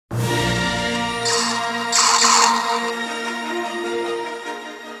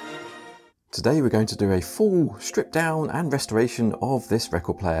today we're going to do a full strip down and restoration of this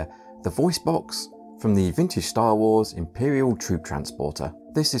record player, the voice box from the vintage Star Wars Imperial troop transporter.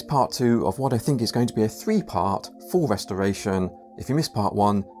 This is part 2 of what I think is going to be a 3-part full restoration. If you missed part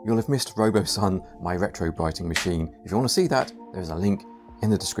 1, you'll have missed RoboSun, my retro writing machine. If you want to see that, there's a link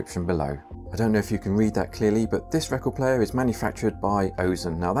in the description below. I don't know if you can read that clearly, but this record player is manufactured by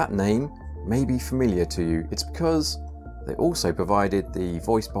Ozen. Now that name may be familiar to you. It's because they also provided the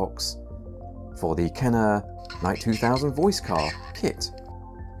voice box for the Kenner Night 2000 voice car kit.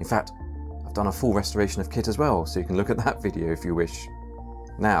 In fact, I've done a full restoration of kit as well, so you can look at that video if you wish.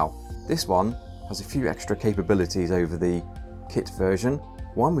 Now, this one has a few extra capabilities over the kit version.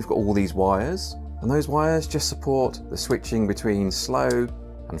 One, we've got all these wires, and those wires just support the switching between slow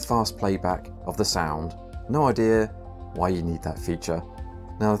and fast playback of the sound. No idea why you need that feature.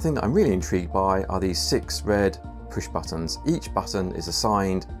 Now, the thing that I'm really intrigued by are these 6 red push buttons. Each button is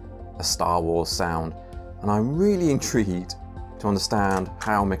assigned a Star Wars sound, and I'm really intrigued to understand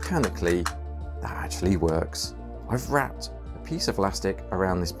how mechanically that actually works. I've wrapped a piece of elastic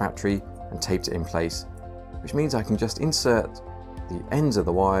around this battery and taped it in place, which means I can just insert the ends of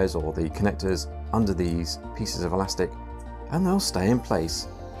the wires or the connectors under these pieces of elastic and they'll stay in place.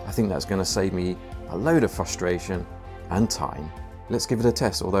 I think that's going to save me a load of frustration and time. Let's give it a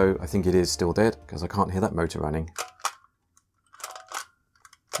test, although I think it is still dead because I can't hear that motor running.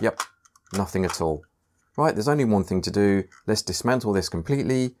 Yep, nothing at all. Right, there's only one thing to do. Let's dismantle this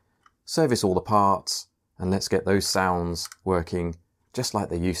completely, service all the parts, and let's get those sounds working just like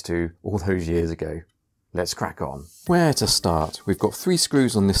they used to all those years ago. Let's crack on. Where to start? We've got 3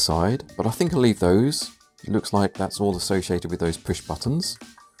 screws on this side, but I think I'll leave those. It looks like that's all associated with those push buttons.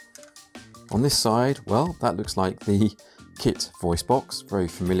 On this side, well, that looks like the kit voice box, very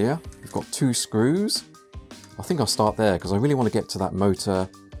familiar. We've got 2 screws. I think I'll start there because I really want to get to that motor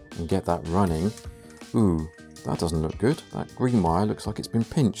and get that running. Ooh, that doesn't look good. That green wire looks like it's been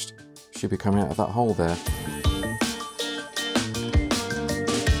pinched. Should be coming out of that hole there.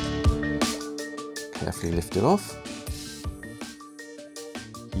 Carefully lift it off.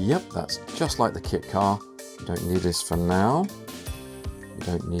 Yep, that's just like the kit car. You don't need this for now. You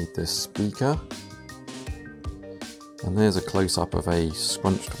don't need this speaker. And there's a close-up of a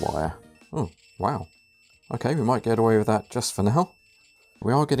scrunched wire. Oh, wow. Okay, we might get away with that just for now.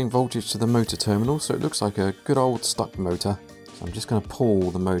 We are getting voltage to the motor terminal, so it looks like a good old stuck motor. So I'm just going to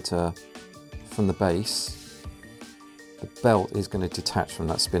pull the motor from the base. The belt is going to detach from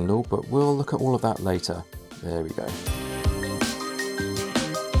that spindle, but we'll look at all of that later. There we go.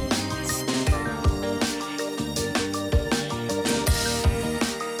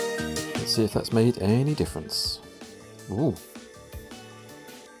 Let's see if that's made any difference. Ooh.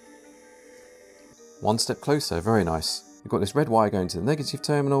 One step closer, very nice. You've got this red wire going to the negative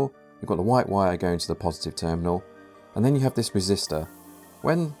terminal, you've got the white wire going to the positive terminal, and then you have this resistor.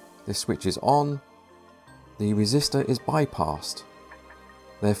 When this switch is on, the resistor is bypassed.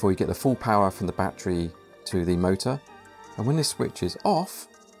 Therefore you get the full power from the battery to the motor, and when this switch is off,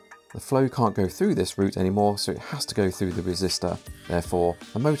 the flow can't go through this route anymore, so it has to go through the resistor. Therefore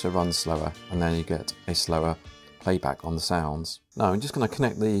the motor runs slower, and then you get a slower playback on the sounds. Now I'm just going to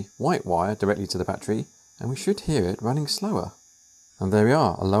connect the white wire directly to the battery, and we should hear it running slower. And there we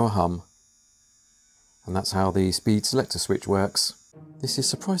are, a lower hum. And that's how the speed selector switch works. This is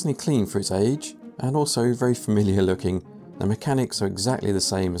surprisingly clean for its age, and also very familiar looking. The mechanics are exactly the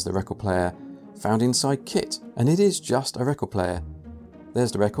same as the record player found inside kit, and it is just a record player.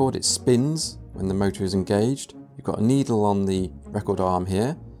 There's the record, it spins when the motor is engaged. You've got a needle on the record arm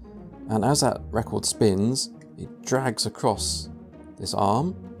here, and as that record spins, it drags across this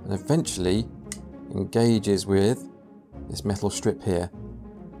arm, and eventually engages with this metal strip here,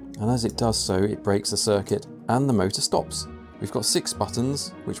 and as it does so it breaks the circuit and the motor stops. We've got 6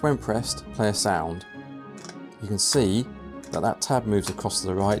 buttons which when pressed play a sound. You can see that that tab moves across to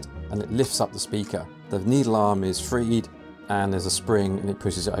the right and it lifts up the speaker. The needle arm is freed and there's a spring and it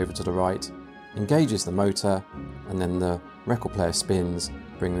pushes it over to the right, engages the motor, and then the record player spins,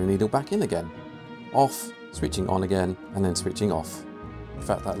 bringing the needle back in again. Off, switching on again, and then switching off. In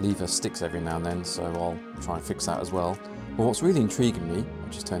fact, that lever sticks every now and then, so I'll try and fix that as well. But what's really intriguing me,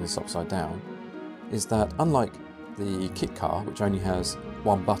 I'll just turn this upside down, is that unlike the kit car, which only has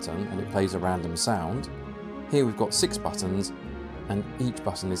 1 button and it plays a random sound, here we've got 6 buttons and each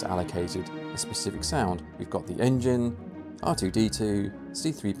button is allocated a specific sound. We've got the engine, R2-D2,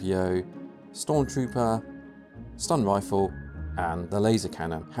 C-3PO, Stormtrooper, stun rifle, and the laser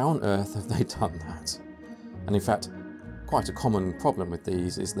cannon. How on earth have they done that? And in fact, quite a common problem with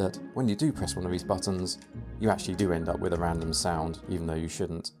these is that when you do press one of these buttons, you actually do end up with a random sound, even though you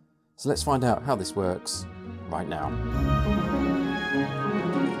shouldn't. So let's find out how this works right now.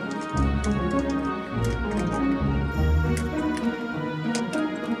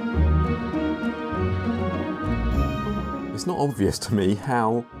 It's not obvious to me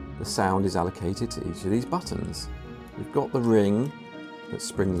how the sound is allocated to each of these buttons. We've got the ring that's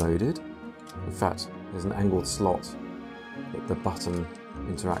spring loaded. In fact, there's an angled slot that the button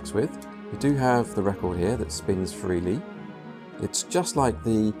interacts with. We do have the record here that spins freely. It's just like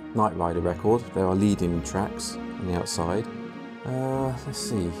the Knight Rider record. There are lead-in tracks on the outside. Let's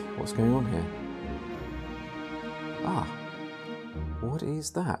see what's going on here. Ah, what is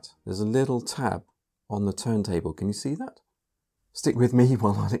that? There's a little tab on the turntable. Can you see that? Stick with me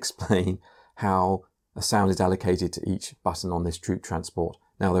while I explain how a sound is allocated to each button on this troop transport.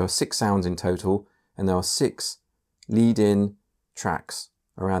 Now there are 6 sounds in total, and there are 6 lead-in tracks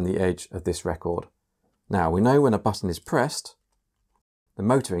around the edge of this record. Now we know when a button is pressed, the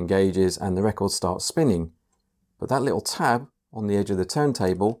motor engages and the record starts spinning, but that little tab on the edge of the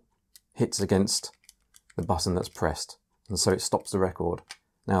turntable hits against the button that's pressed, and so it stops the record.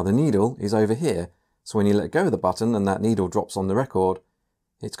 Now the needle is over here, so when you let go of the button and that needle drops on the record,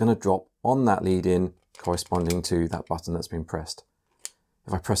 it's going to drop on that lead-in corresponding to that button that's been pressed.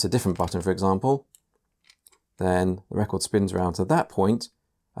 If I press a different button, for example, then the record spins around to that point,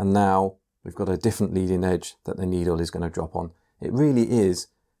 and now we've got a different leading edge that the needle is going to drop on. It really is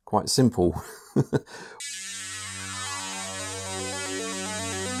quite simple.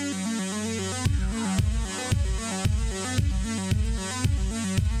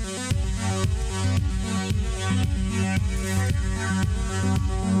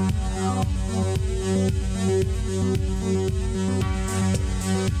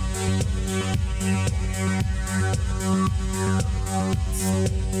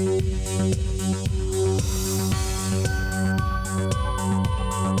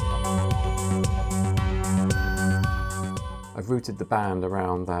 I've routed the band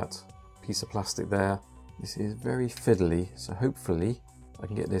around that piece of plastic there. This is very fiddly, so hopefully I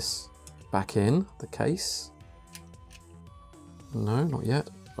can get this back in the case. No, not yet.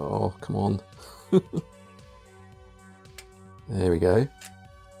 Oh, come on. There we go.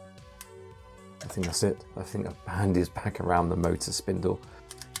 I think that's it. I think the band is back around the motor spindle.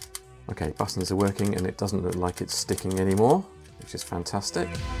 Okay, buttons are working and it doesn't look like it's sticking anymore, which is fantastic.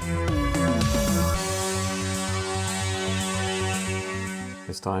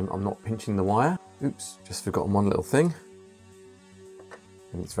 This time I'm not pinching the wire. Oops, just forgotten one little thing.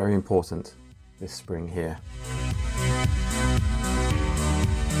 And it's very important, this spring here.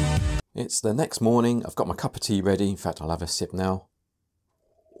 It's the next morning. I've got my cup of tea ready. In fact, I'll have a sip now.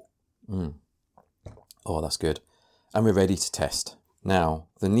 Oh, that's good. And we're ready to test. Now,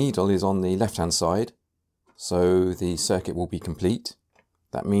 the needle is on the left-hand side, so the circuit will be complete.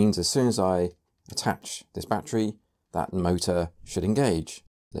 That means as soon as I attach this battery, that motor should engage.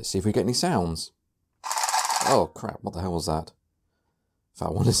 Let's see if we get any sounds. Oh crap, what the hell was that? If I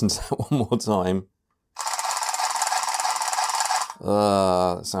want to listen to that one more time.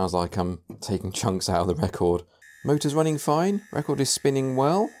 It sounds like I'm taking chunks out of the record. Motor's running fine, record is spinning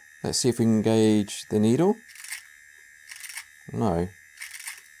well. Let's see if we can engage the needle. No.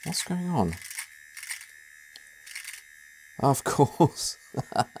 What's going on? Of course.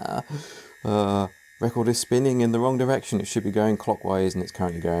 Record is spinning in the wrong direction. It should be going clockwise and it's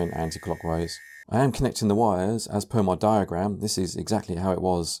currently going anti-clockwise. I am connecting the wires as per my diagram. This is exactly how it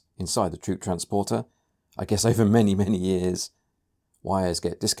was inside the troop transporter. I guess over many years, wires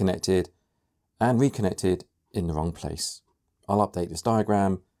get disconnected and reconnected in the wrong place. I'll update this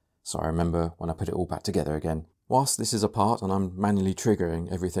diagram so I remember when I put it all back together again. Whilst this is apart and I'm manually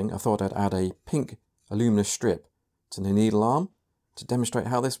triggering everything, I thought I'd add a pink aluminum strip to the needle arm to demonstrate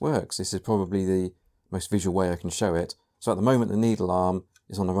how this works. This is probably the most visual way I can show it. So at the moment the needle arm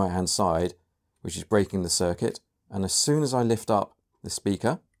is on the right hand side, which is breaking the circuit, and as soon as I lift up the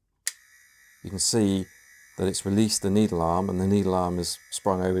speaker, you can see that it's released the needle arm and the needle arm is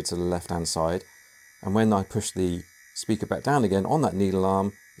sprung over to the left hand side, and when I push the speaker back down again on that needle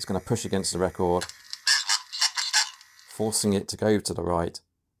arm, it's going to push against the record, forcing it to go to the right,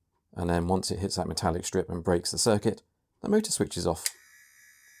 and then once it hits that metallic strip and breaks the circuit, the motor switches off.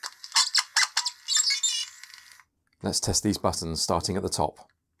 Let's test these buttons starting at the top.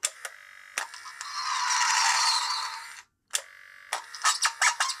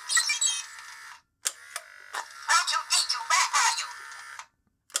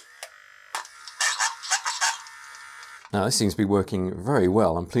 Now this seems to be working very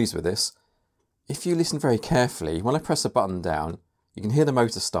well. I'm pleased with this. If you listen very carefully, when I press the button down, you can hear the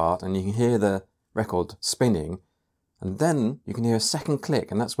motor start and you can hear the record spinning, And then you can hear a second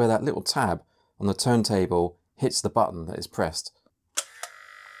click, and that's where that little tab on the turntable hits the button that is pressed.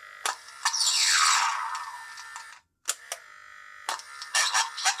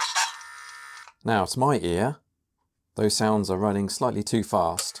 Now, to my ear, those sounds are running slightly too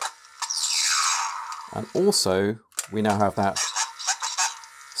fast. And also, we now have that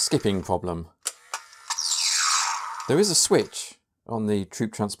skipping problem. There is a switch on the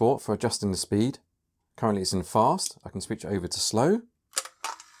troop transport for adjusting the speed. Currently it's in fast. I can switch it over to slow.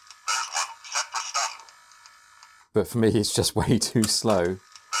 But for me it's just way too slow.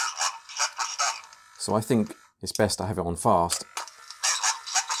 So I think it's best to have it on fast.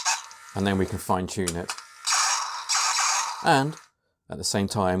 And then we can fine tune it. And at the same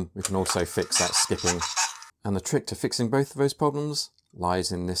time we can also fix that skipping. And the trick to fixing both of those problems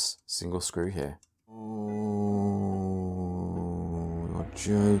lies in this single screw here. Oh, you're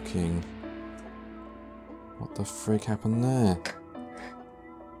joking. What the freak happened there?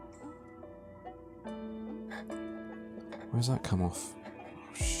 Where's that come off?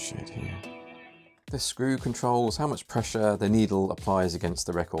 Oh shit, here. This screw controls how much pressure the needle applies against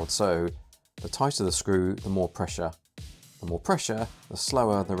the record. So the tighter the screw, the more pressure. The more pressure, the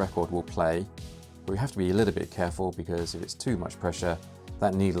slower the record will play. But we have to be a little bit careful, because if it's too much pressure,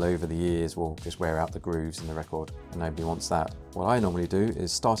 that needle over the years will just wear out the grooves in the record, and nobody wants that. What I normally do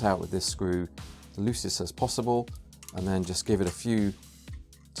is start out with this screw the loosest as possible, and then just give it a few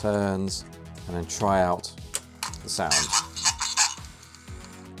turns, and then try out the sound.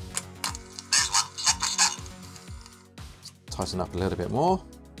 Tighten up a little bit more.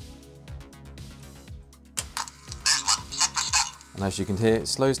 And as you can hear, it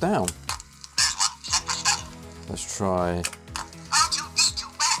slows down. Let's try.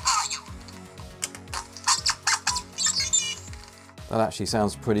 That actually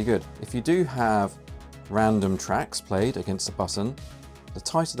sounds pretty good. If you do have random tracks played against the button, the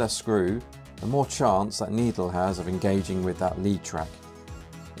tighter that screw, the more chance that needle has of engaging with that lead track.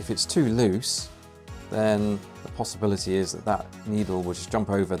 If it's too loose, then the possibility is that that needle will just jump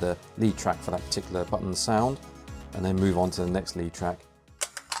over the lead track for that particular button sound and then move on to the next lead track.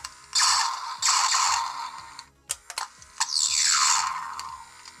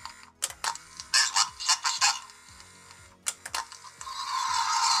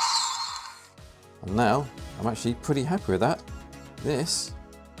 And now I'm actually pretty happy with that. This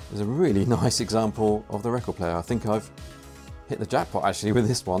is a really nice example of the record player. I think I've hit the jackpot actually with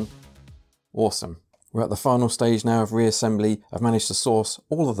this one. Awesome. We're at the final stage now of reassembly. I've managed to source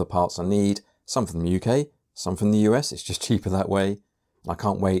all of the parts I need, some from the UK, some from the US, it's just cheaper that way. And I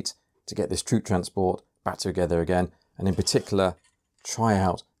can't wait to get this troop transport back together again, and in particular, try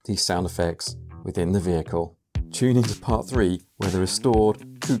out these sound effects within the vehicle. Tune into part 3, where the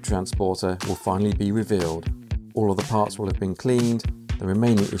restored troop transporter will finally be revealed. All of the parts will have been cleaned, the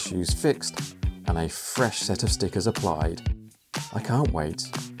remaining issues fixed, and a fresh set of stickers applied. I can't wait.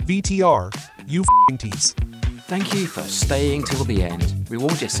 VTR, you f***ing tease. Thank you for staying till the end.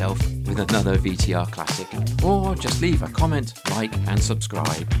 Reward yourself with another VTR classic. Or just leave a comment, like and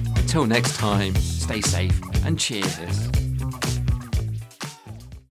subscribe. Until next time, stay safe and cheers.